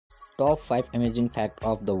Top 5 amazing facts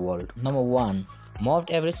of the world. Number 1. Mount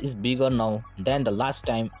Everest is bigger now than the last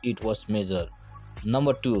time it was measured.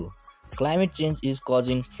 Number 2. Climate change is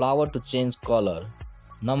causing flower to change color.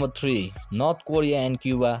 Number 3. North Korea and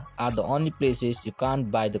Cuba are the only places you can't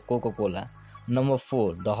buy the Coca-Cola. Number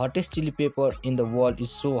 4. The hottest chili pepper in the world is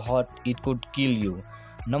so hot it could kill you.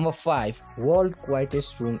 Number 5. World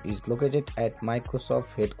quietest room is located at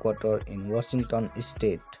Microsoft headquarters in Washington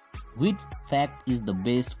State. Which fact is the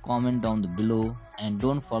best? Comment down below, and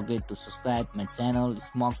don't forget to subscribe my channel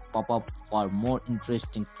Smug Pop-Up for more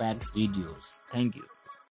interesting fact videos. Thank you.